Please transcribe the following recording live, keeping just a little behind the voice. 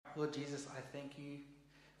Lord Jesus, I thank you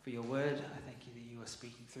for your word. I thank you that you are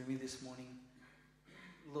speaking through me this morning.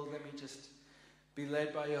 Lord, let me just be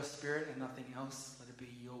led by your Spirit and nothing else. Let it be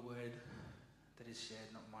your word that is shared,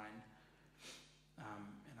 not mine.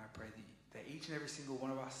 And I pray that each and every single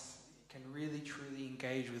one of us can really, truly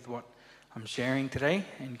engage with what I'm sharing today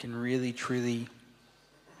and can really, truly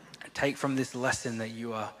take from this lesson that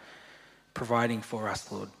you are providing for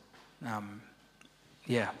us, Lord.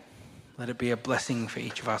 Let it be a blessing for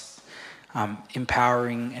each of us,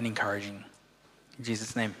 empowering and encouraging. In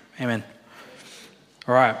Jesus' name, amen.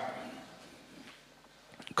 All right.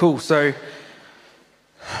 Cool. So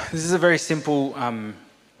this is a very simple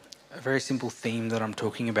theme that I'm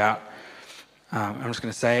talking about. I'm just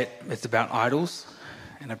going to say it. It's about idols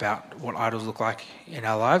and about what idols look like in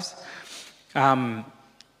our lives.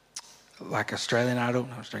 Like Australian Idol.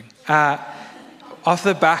 No, I'm just joking. Off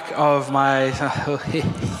the back of my...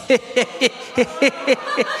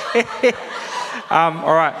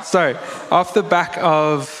 all right, so off the back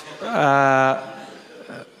of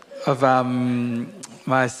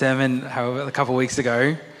my sermon a couple of weeks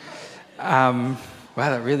ago, wow,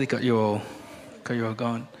 that really got you all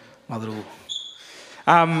going, my little...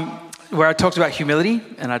 where I talked about humility,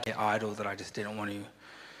 and I had an idol that I just didn't want to...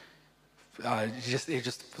 it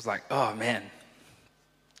just was like, oh man,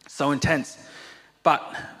 so intense.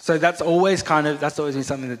 But so that's always been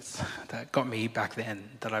something that got me back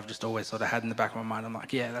then, that I've just always sort of had in the back of my mind. I'm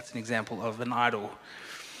like, yeah, that's an example of an idol.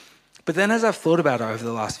 But then as I've thought about it over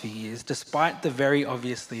the last few years, despite the very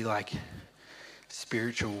obviously like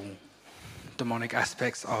spiritual, demonic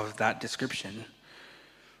aspects of that description,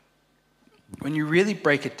 when you really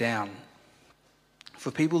break it down,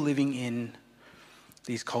 for people living in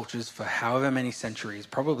these cultures for however many centuries,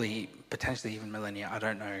 probably potentially even millennia, I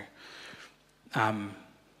don't know,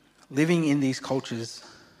 living in these cultures,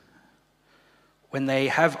 when they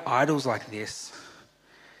have idols like this,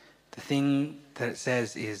 the thing that it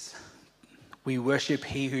says is, we worship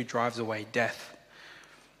he who drives away death.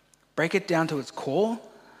 Break it down to its core,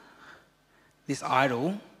 this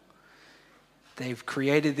idol, they've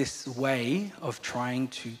created this way of trying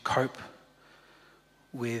to cope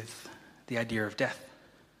with the idea of death,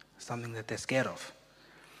 something that they're scared of.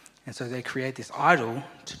 And so they create this idol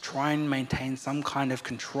to try and maintain some kind of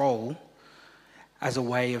control as a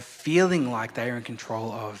way of feeling like they're in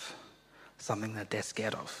control of something that they're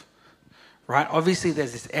scared of, right? Obviously,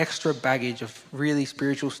 there's this extra baggage of really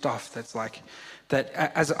spiritual stuff that's like, that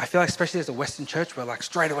as I feel like, especially as a Western church, we're like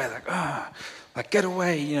straight away like get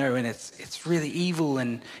away, and it's really evil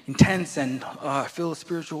and intense, and I feel a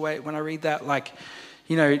spiritual weight when I read that,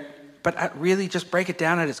 but really just break it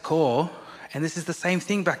down at its core. And this is the same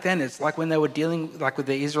thing back then. It's like when they were dealing like with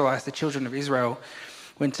the Israelites, the children of Israel,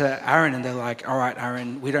 went to Aaron and they're like, all right,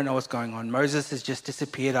 Aaron, we don't know what's going on. Moses has just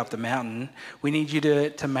disappeared up the mountain. We need you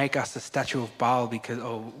to make us a statue of Baal,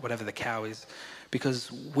 or whatever the cow is,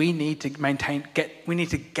 because we need to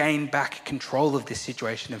gain back control of this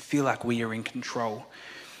situation and feel like we are in control.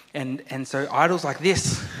 And so idols like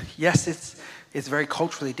this, yes, it's very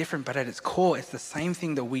culturally different, but at its core, it's the same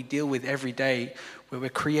thing that we deal with every day, where we're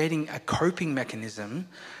creating a coping mechanism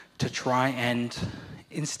to try and,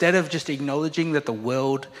 instead of just acknowledging that the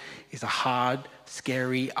world is a hard,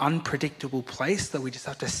 scary, unpredictable place that we just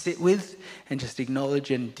have to sit with and just acknowledge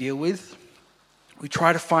and deal with, we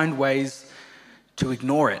try to find ways to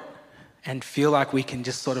ignore it and feel like we can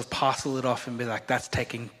just sort of parcel it off and be like, that's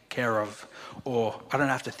taken care of, or I don't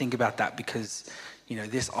have to think about that because,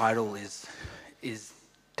 this idol is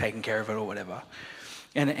taking care of it or whatever.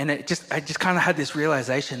 And I just kind of had this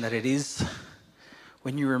realization that it is,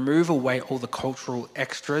 when you remove away all the cultural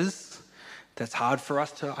extras that's hard for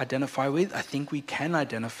us to identify with, I think we can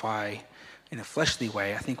identify in a fleshly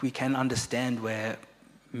way. I think we can understand where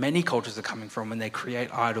many cultures are coming from when they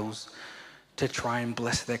create idols to try and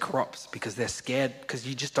bless their crops, because they're scared, because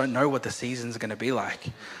you just don't know what the season's going to be like.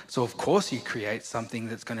 So of course you create something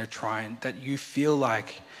that's going to try and, that you feel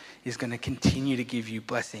like is going to continue to give you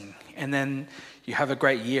blessing. And then you have a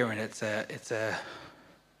great year and it's a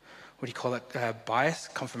what do you call it, bias,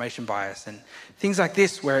 confirmation bias, and things like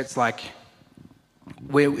this, where it's like,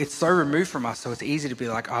 where it's so removed from us, so it's easy to be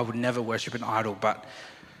like, I would never worship an idol, but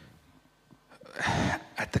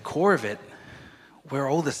at the core of it, we're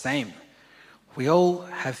all the same. We all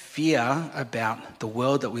have fear about the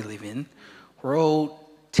world that we live in. We're all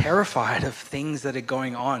terrified of things that are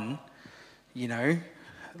going on,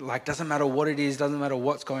 like doesn't matter what it is, doesn't matter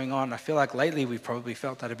what's going on. I feel like lately we've probably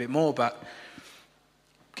felt that a bit more, but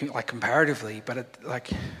like comparatively, but it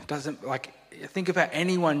doesn't, like, think about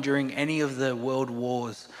anyone during any of the world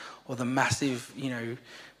wars or the massive,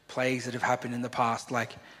 plagues that have happened in the past.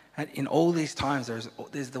 Like, And in all these times,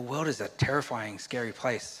 the world is a terrifying, scary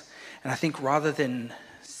place. And I think rather than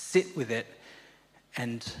sit with it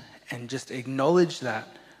and just acknowledge that,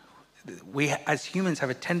 we as humans have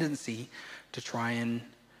a tendency to try and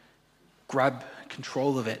grab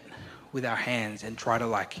control of it with our hands and try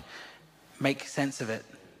to make sense of it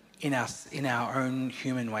in our own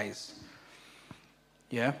human ways.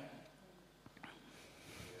 Yeah?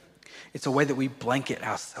 It's a way that we blanket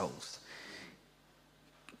ourselves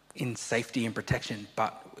in safety and protection,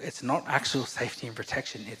 but it's not actual safety and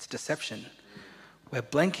protection, it's deception. We're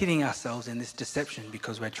blanketing ourselves in this deception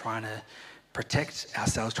because we're trying to protect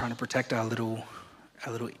ourselves, trying to protect our little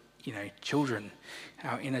children,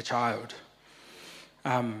 our inner child.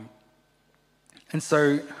 And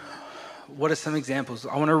so what are some examples?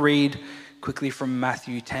 I want to read quickly from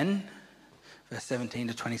Matthew 10, verse 17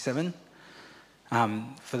 to 27.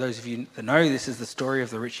 For those of you that know, this is the story of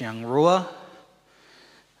the rich young ruler.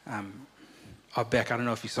 Beck, I don't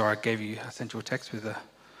know if you saw, I sent you a text with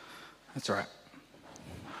that's all right.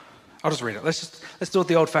 I'll just read it. Let's do it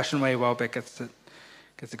the old-fashioned way while Beck gets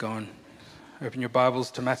it going. Open your Bibles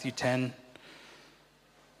to Matthew 10.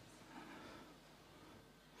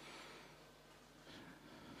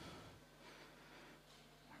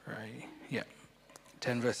 Right, yeah,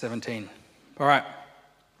 10 verse 17. All right.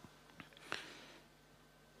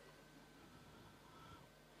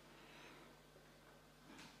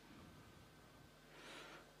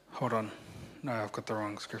 Hold on. No, I've got the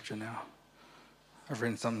wrong scripture now. I've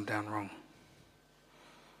written something down wrong.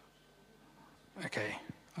 Okay,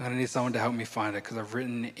 I'm going to need someone to help me find it because I've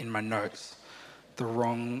written in my notes the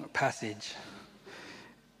wrong passage.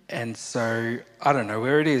 And so, I don't know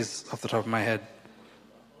where it is off the top of my head.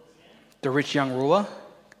 The rich young ruler,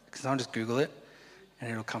 because I'll just Google it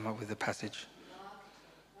and it'll come up with the passage.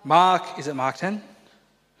 Is it Mark 10?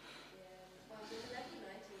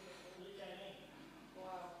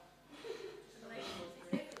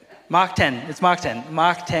 Mark 10. It's Mark 10.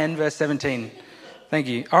 Mark 10, verse 17. Thank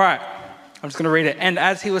you. All right. I'm just going to read it. And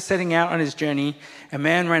as he was setting out on his journey, a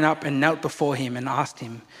man ran up and knelt before him and asked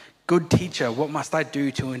him, "Good teacher, what must I do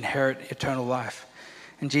to inherit eternal life?"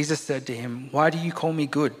 And Jesus said to him, "Why do you call me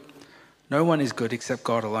good? No one is good except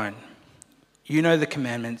God alone. You know the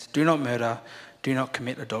commandments. Do not murder. Do not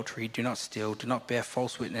commit adultery. Do not steal. Do not bear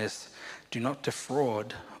false witness. Do not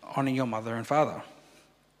defraud. Honor your mother and father."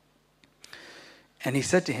 And he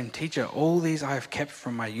said to him, "Teacher, all these I have kept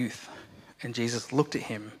from my youth." And Jesus looked at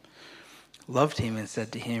him, loved him, and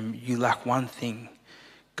said to him, "You lack one thing.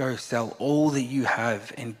 Go sell all that you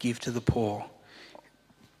have and give to the poor,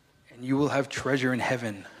 and you will have treasure in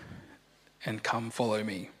heaven, and come follow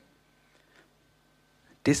me."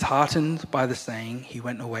 Disheartened by the saying, he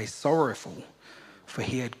went away sorrowful, for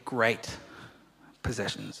he had great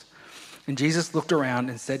possessions. And Jesus looked around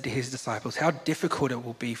and said to his disciples, "How difficult it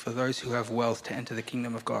will be for those who have wealth to enter the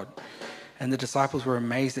kingdom of God." And the disciples were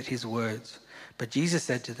amazed at his words. But Jesus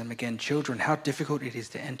said to them again, "Children, how difficult it is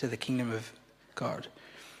to enter the kingdom of God.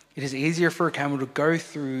 It is easier for a camel to go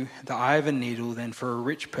through the eye of a needle than for a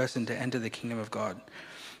rich person to enter the kingdom of God."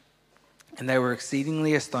 And they were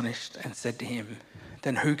exceedingly astonished and said to him,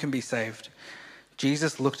 "Then who can be saved?"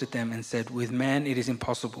 Jesus looked at them and said, "With man it is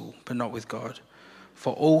impossible, but not with God.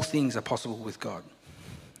 For all things are possible with God."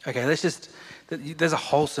 Okay, there's a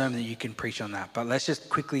whole sermon that you can preach on that, but I just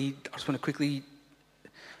want to quickly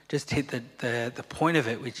just hit the point of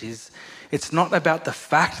it, which is, it's not about the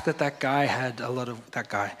fact that it's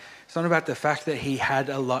not about the fact that he had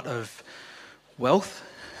a lot of wealth.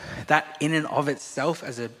 That in and of itself,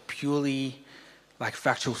 as a purely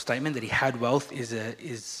factual statement that he had wealth, is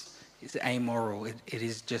amoral. It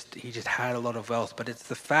is just, he just had a lot of wealth, but it's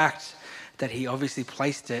the fact that he obviously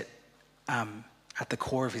placed it at the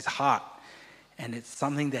core of his heart, and it's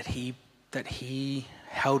something that he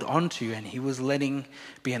held on to, and he was letting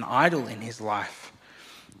be an idol in his life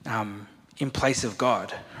in place of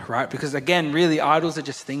God, right? Because again, really, idols are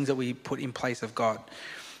just things that we put in place of God.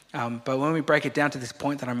 But when we break it down to this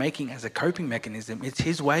point that I'm making as a coping mechanism, it's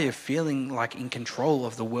his way of feeling in control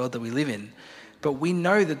of the world that we live in. But we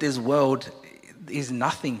know that this world is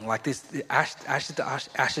nothing like this, ashes to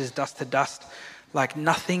ashes, dust to dust.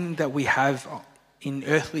 Nothing that we have in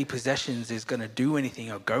earthly possessions is going to do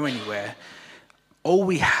anything or go anywhere. All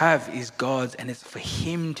we have is God's, and it's for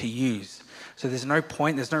him to use. So there's no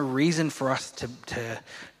point, there's no reason for us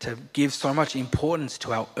to give so much importance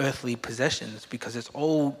to our earthly possessions, because it's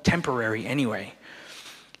all temporary anyway.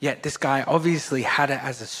 Yet this guy obviously had it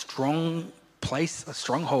as a stronghold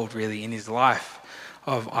really in his life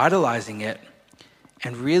of idolizing it.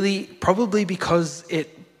 And really, probably because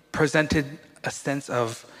it presented a sense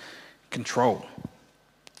of control.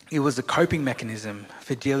 it was a coping mechanism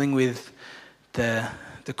for dealing with the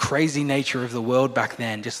crazy nature of the world back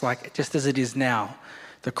then, just as it is now.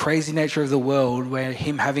 The crazy nature of the world, where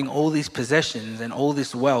him having all these possessions and all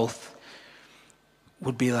this wealth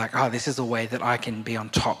would be like, oh, this is a way that I can be on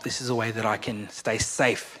top. This is a way that I can stay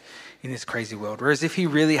safe in this crazy world. Whereas if he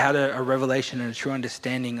really had a revelation and a true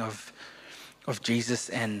understanding of Jesus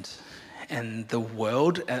and the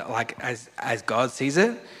world, like as God sees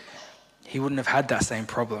it, he wouldn't have had that same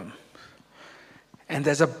problem. And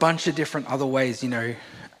there's a bunch of different other ways,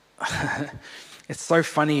 It's so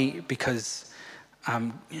funny because,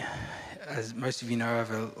 as most of you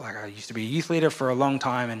know, I used to be a youth leader for a long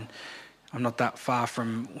time, and I'm not that far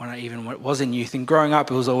from when I even was in youth. And growing up,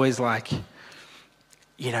 it was always like,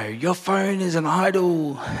 your phone is an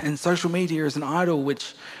idol and social media is an idol,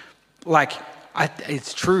 which,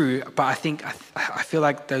 it's true, but I feel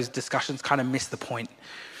like those discussions kind of miss the point.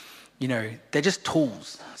 They're just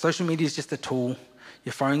tools. Social media is just a tool.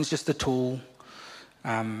 Your phone's just a tool.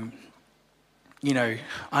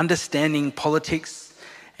 Understanding politics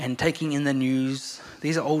and taking in the news,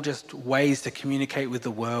 these are all just ways to communicate with the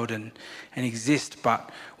world and exist. But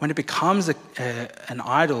when it becomes an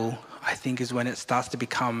idol, I think is when it starts to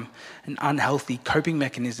become an unhealthy coping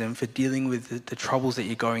mechanism for dealing with the troubles that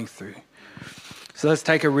you're going through. So let's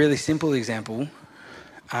take a really simple example.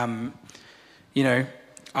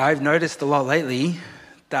 I've noticed a lot lately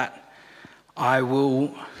that I will,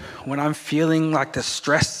 when I'm feeling like the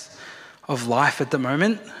stress of life at the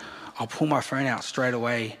moment, I'll pull my phone out straight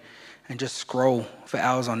away and just scroll for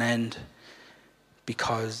hours on end,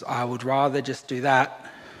 because I would rather just do that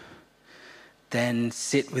than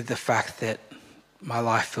sit with the fact that my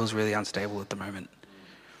life feels really unstable at the moment.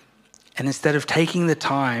 And instead of taking the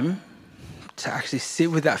time to actually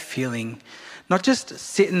sit with that feeling, not just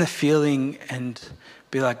sit in the feeling and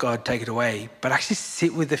be like, God, take it away, but actually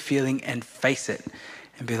sit with the feeling and face it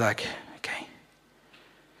and be like, okay,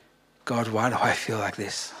 God, why do I feel like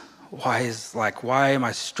this? Why am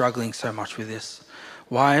I struggling so much with this?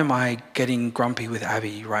 Why am I getting grumpy with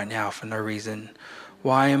Abby right now for no reason?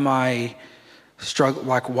 Why am I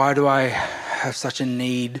why do I have such a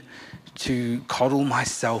need to coddle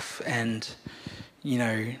myself and,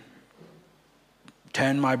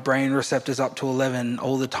 turn my brain receptors up to 11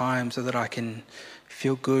 all the time so that I can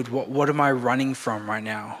feel good? What am I running from right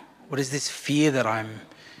now? What is this fear that I'm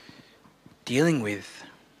dealing with?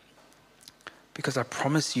 Because I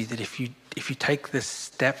promise you that if you take this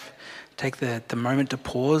step, take the moment to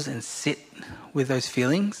pause and sit with those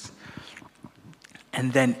feelings,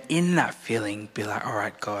 and then in that feeling be like, all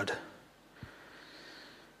right, God,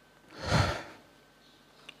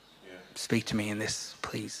 speak to me in this,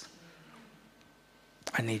 please.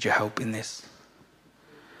 I need your help in this.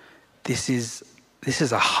 This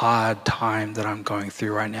is a hard time that I'm going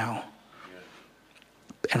through right now.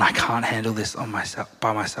 And I can't handle this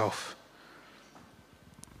by myself.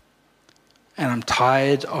 And I'm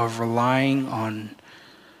tired of relying on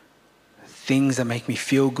things that make me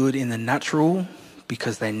feel good in the natural,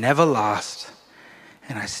 because they never last.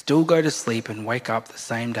 And I still go to sleep and wake up the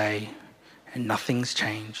same day and nothing's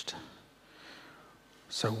changed.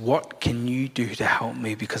 So what can you do to help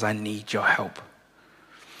me? Because I need your help.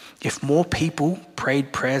 If more people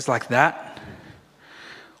prayed prayers like that,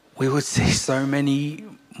 we would see so many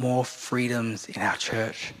more freedoms in our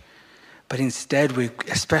church. But instead,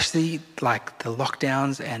 especially like the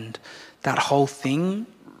lockdowns and that whole thing,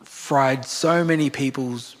 fried so many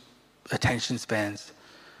people's attention spans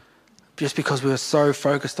just because we were so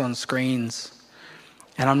focused on screens.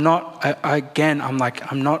 And I'm not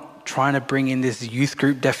trying to bring in this youth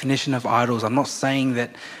group definition of idols. I'm not saying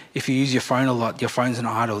that if you use your phone a lot, your phone's an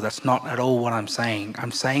idol. That's not at all what I'm saying.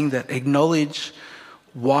 I'm saying that acknowledge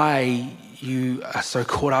why you are so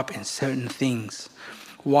caught up in certain things.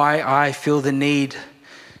 Why I feel the need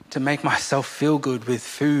to make myself feel good with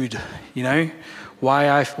food,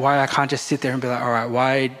 Why I can't just sit there and be like, all right,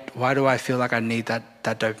 why do I feel like I need that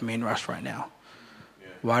dopamine rush right now?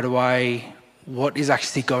 Yeah. What is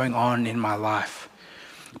actually going on in my life?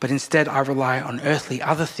 But instead I rely on earthly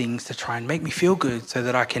other things to try and make me feel good so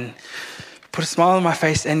that I can put a smile on my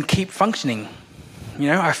face and keep functioning.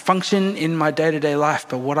 I function in my day-to-day life,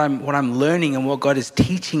 but what I'm learning and what God is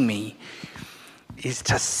teaching me is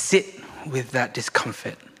to sit with that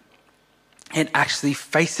discomfort and actually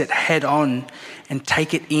face it head on and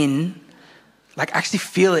take it in, like actually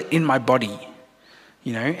feel it in my body,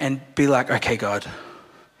 and be like, okay, God,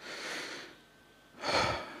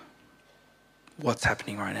 what's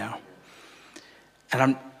happening right now?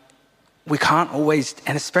 And we can't always,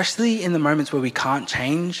 and especially in the moments where we can't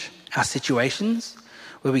change our situations,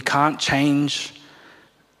 where we can't change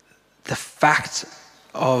fact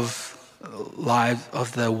of life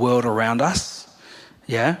of the world around us,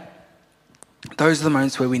 yeah, those are the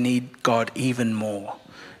moments where we need God even more.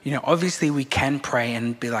 You know, obviously we can pray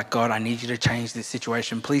and be like, God, I need you to change this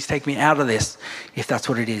situation. Please take me out of this, if that's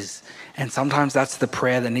what it is. And sometimes that's the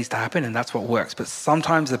prayer that needs to happen, and that's what works. But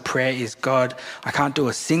sometimes the prayer is, God, I can't do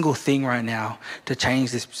a single thing right now to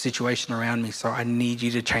change this situation around me, so I need you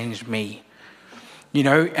to change me. You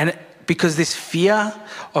know, and because this fear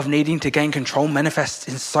of needing to gain control manifests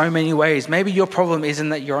in so many ways. Maybe your problem isn't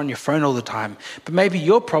that you're on your phone all the time, but maybe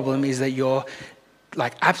your problem is that you're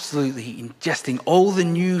like absolutely ingesting all the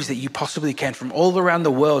news that you possibly can from all around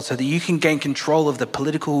the world so that you can gain control of the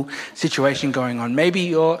political situation going on. Maybe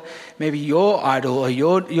your idol or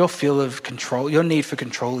your feel of control, your need for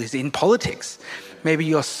control is in politics. Maybe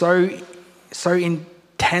you're so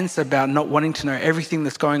intense about not wanting to know everything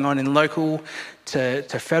that's going on in local to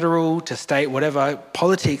federal, to state, whatever,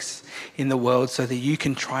 politics in the world, so that you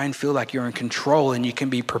can try and feel like you're in control and you can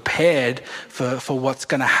be prepared for what's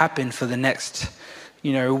going to happen for the next,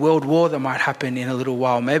 you know, world war that might happen in a little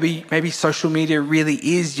while. Maybe social media really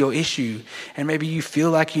is your issue, and maybe you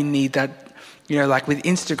feel like you need that, you know, like with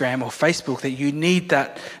Instagram or Facebook, that you need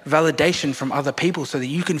that validation from other people so that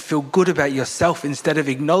you can feel good about yourself, instead of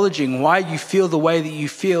acknowledging why you feel the way that you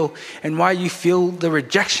feel and why you feel the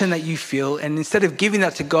rejection that you feel. And instead of giving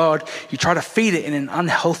that to God, you try to feed it in an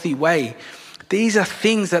unhealthy way. These are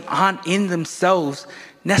things that aren't in themselves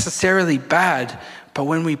necessarily bad, but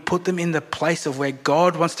when we put them in the place of where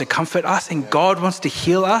God wants to comfort us and God wants to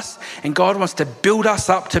heal us and God wants to build us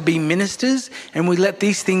up to be ministers, and we let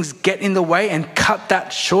these things get in the way and cut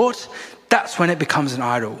that short, that's when it becomes an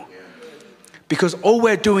idol. Because all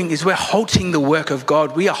we're doing is we're halting the work of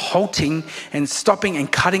God. We are halting and stopping and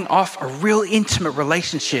cutting off a real intimate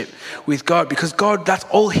relationship with God, because God, that's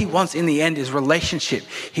all he wants in the end, is relationship.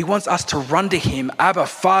 He wants us to run to him. Abba,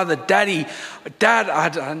 Father, Daddy, Dad,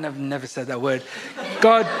 I've never said that word.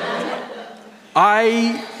 God,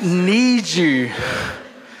 I need you.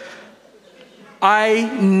 I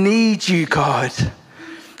need you, God.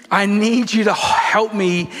 I need you to help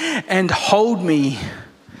me and hold me.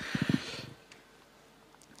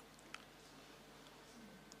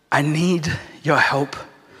 I need your help,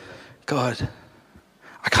 God.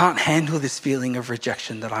 I can't handle this feeling of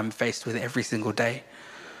rejection that I'm faced with every single day.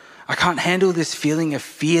 I can't handle this feeling of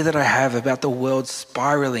fear that I have about the world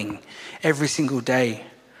spiraling every single day.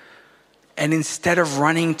 And instead of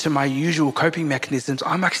running to my usual coping mechanisms,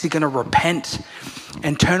 I'm actually going to repent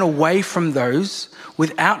and turn away from those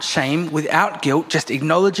without shame, without guilt, just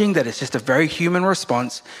acknowledging that it's just a very human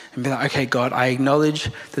response, and be like, okay, God, I acknowledge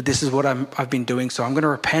that this is what I've been doing, so I'm going to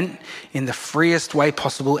repent in the freest way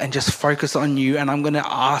possible and just focus on you, and I'm going to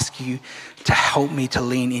ask you to help me to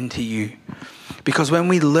lean into you. Because when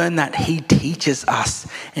we learn that, he teaches us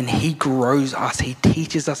and he grows us. He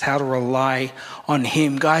teaches us how to rely on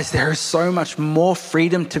him. Guys, there is so much more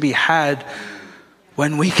freedom to be had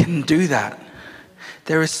when we can do that.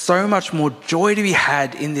 There is so much more joy to be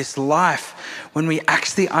had in this life when we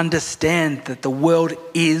actually understand that the world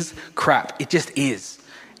is crap. It just is.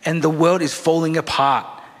 And the world is falling apart.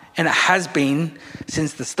 And it has been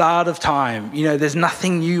since the start of time. You know, there's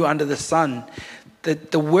nothing new under the sun.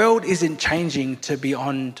 The world isn't changing to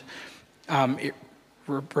beyond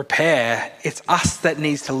repair. It's us that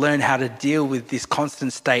needs to learn how to deal with this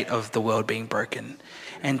constant state of the world being broken.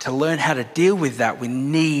 And to learn how to deal with that, we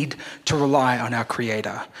need to rely on our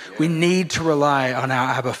Creator. We need to rely on our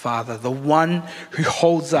Abba Father, the one who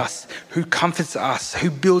holds us, who comforts us,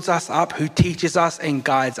 who builds us up, who teaches us and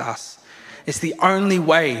guides us. It's the only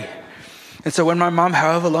way. And so when my mum,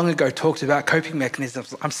 however long ago, talked about coping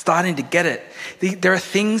mechanisms, I'm starting to get it. There are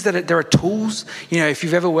things there are tools. You know, if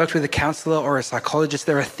you've ever worked with a counselor or a psychologist,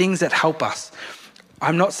 there are things that help us.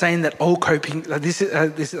 I'm not saying that all coping, this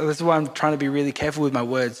is why I'm trying to be really careful with my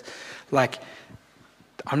words. Like,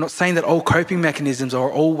 I'm not saying that all coping mechanisms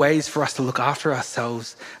or all ways for us to look after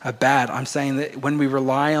ourselves are bad. I'm saying that when we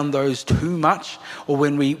rely on those too much, or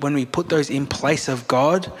when we put those in place of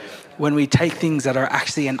God, when we take things that are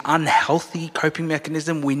actually an unhealthy coping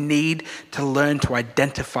mechanism, we need to learn to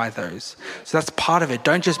identify those. So that's part of it.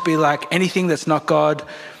 Don't just be like, anything that's not God,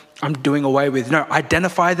 I'm doing away with. No,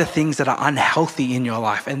 identify the things that are unhealthy in your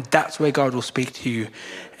life, and that's where God will speak to you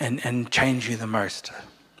and change you the most.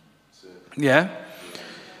 Yeah?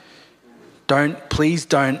 Please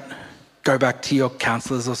don't go back to your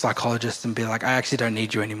counselors or psychologists and be like, I actually don't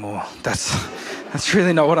need you anymore. That's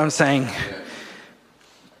really not what I'm saying.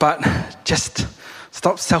 But just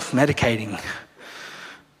stop self-medicating.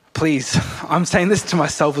 Please, I'm saying this to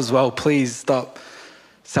myself as well. Please stop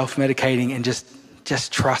self-medicating and just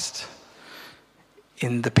trust.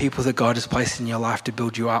 in the people that God has placed in your life to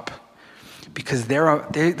build you up. Because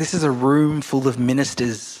this is a room full of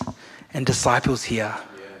ministers and disciples here.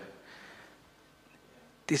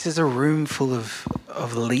 This is a room full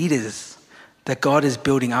of leaders that God is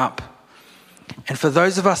building up. And for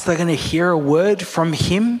those of us that are going to hear a word from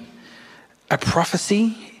him, a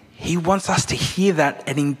prophecy, he wants us to hear that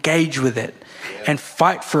and engage with it and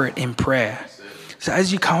fight for it in prayer. So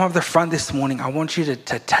as you come up the front this morning, I want you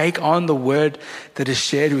to take on the word that is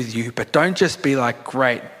shared with you, but don't just be like,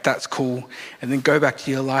 great, that's cool, and then go back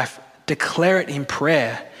to your life. Declare it in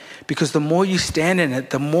prayer, because the more you stand in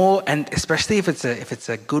it, the more, and especially if it's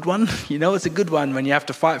a good one, it's a good one when you have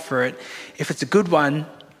to fight for it. If it's a good one,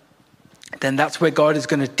 then that's where God is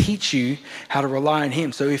going to teach you how to rely on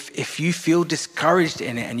him. So if you feel discouraged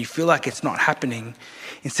in it and you feel like it's not happening,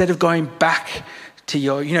 instead of going back to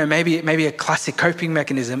your, maybe a classic coping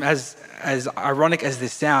mechanism, as ironic as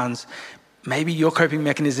this sounds, maybe your coping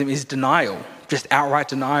mechanism is denial, just outright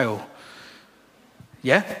denial.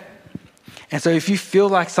 Yeah? And so if you feel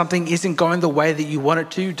like something isn't going the way that you want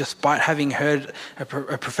it to, despite having heard a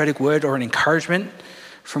prophetic word or an encouragement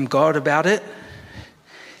from God about it,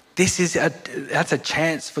 that's a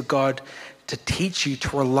chance for God to teach you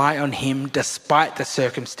to rely on him despite the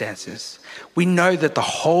circumstances. We know that the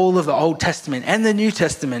whole of the Old Testament and the New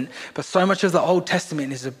Testament, but so much of the Old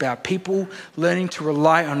Testament is about people learning to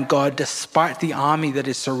rely on God despite the army that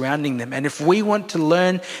is surrounding them. And if we want to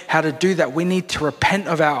learn how to do that, we need to repent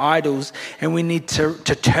of our idols, and we need to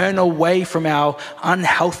turn away from our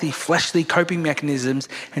unhealthy fleshly coping mechanisms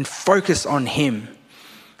and focus on him.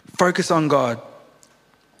 Focus on God.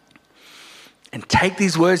 And take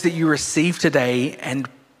these words that you receive today and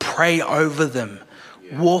pray over them,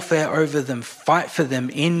 warfare over them, fight for them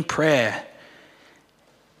in prayer,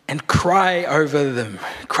 and cry over them.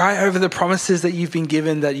 Cry over the promises that you've been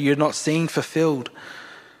given that you're not seeing fulfilled.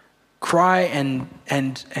 Cry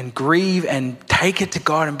and grieve and take it to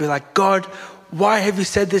God and be like, God, why have you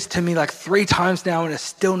said this to me like 3 times now and it's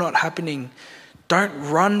still not happening? Don't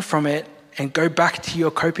run from it and go back to your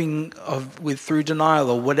coping through denial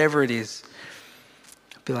or whatever it is.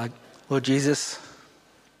 Be like, Lord Jesus,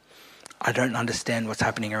 I don't understand what's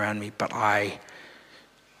happening around me, but I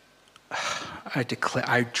declare,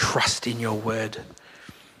 I trust in your word.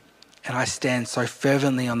 And I stand so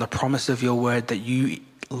fervently on the promise of your word that you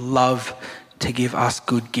love to give us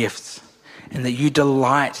good gifts and that you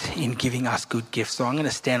delight in giving us good gifts. So I'm going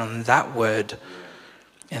to stand on that word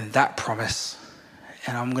and that promise,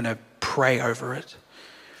 and I'm going to pray over it.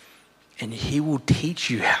 And he will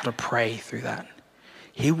teach you how to pray through that.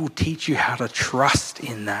 He will teach you how to trust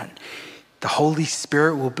in that. The Holy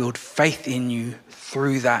Spirit will build faith in you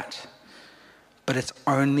through that. But it's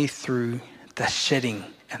only through the shedding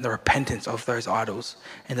and the repentance of those idols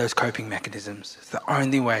and those coping mechanisms. It's the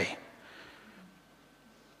only way.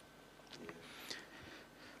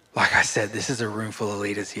 Like I said, this is a room full of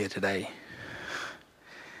leaders here today.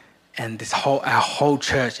 And our whole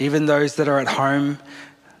church, even those that are at home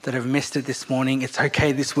that have missed it this morning, it's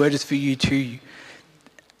okay. This word is for you too.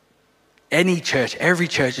 Any church, every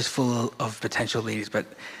church is full of potential leaders.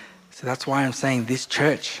 So that's why I'm saying this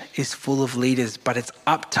church is full of leaders, but it's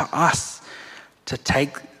up to us to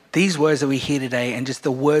take these words that we hear today and just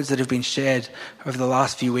the words that have been shared over the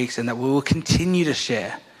last few weeks and that we will continue to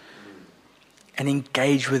share and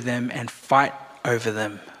engage with them and fight over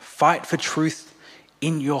them. Fight for truth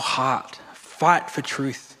in your heart. Fight for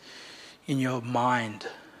truth in your mind.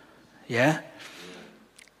 Yeah?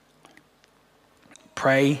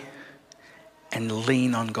 Pray and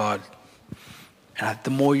lean on God. And the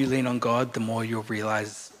more you lean on God, the more you'll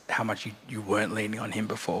realize how much you weren't leaning on him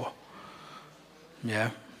before.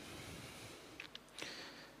 Yeah?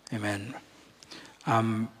 Amen.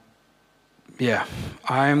 I'm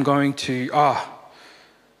going to, I'm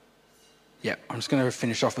just going to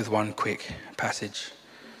finish off with one quick passage.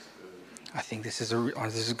 I think this is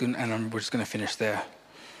good, and we're just going to finish there.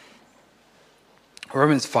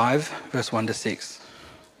 Romans 5, verse 1-6.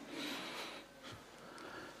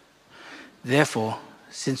 Therefore,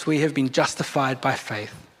 since we have been justified by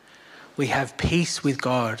faith, we have peace with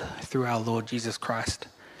God through our Lord Jesus Christ.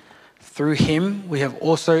 Through him, we have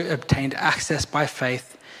also obtained access by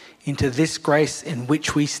faith into this grace in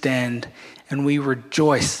which we stand, and we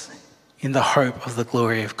rejoice in the hope of the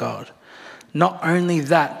glory of God. Not only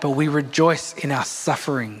that, but we rejoice in our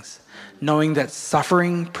sufferings, knowing that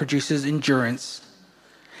suffering produces endurance,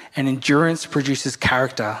 and endurance produces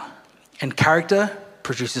character, and character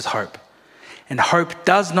produces hope. And hope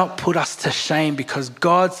does not put us to shame because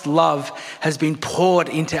God's love has been poured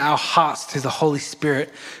into our hearts through the Holy Spirit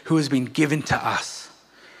who has been given to us.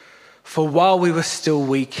 For while we were still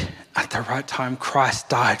weak, at the right time, Christ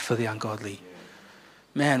died for the ungodly.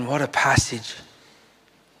 Man, what a passage.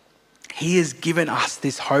 He has given us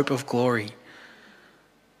this hope of glory.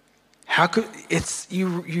 How could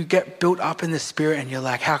you get built up in the spirit and you're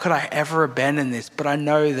like, how could I ever abandon this? But I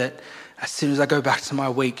know that as soon as I go back to my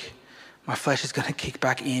week, my flesh is going to kick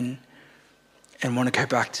back in and want to go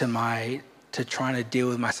back to trying to deal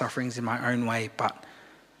with my sufferings in my own way. But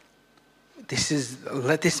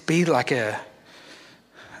let this be like a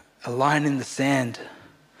line in the sand.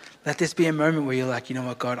 Let this be a moment where you're like, you know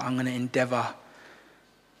what, God, I'm going to endeavor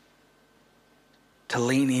to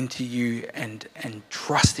lean into you and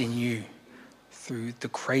trust in you through the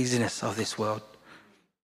craziness of this world.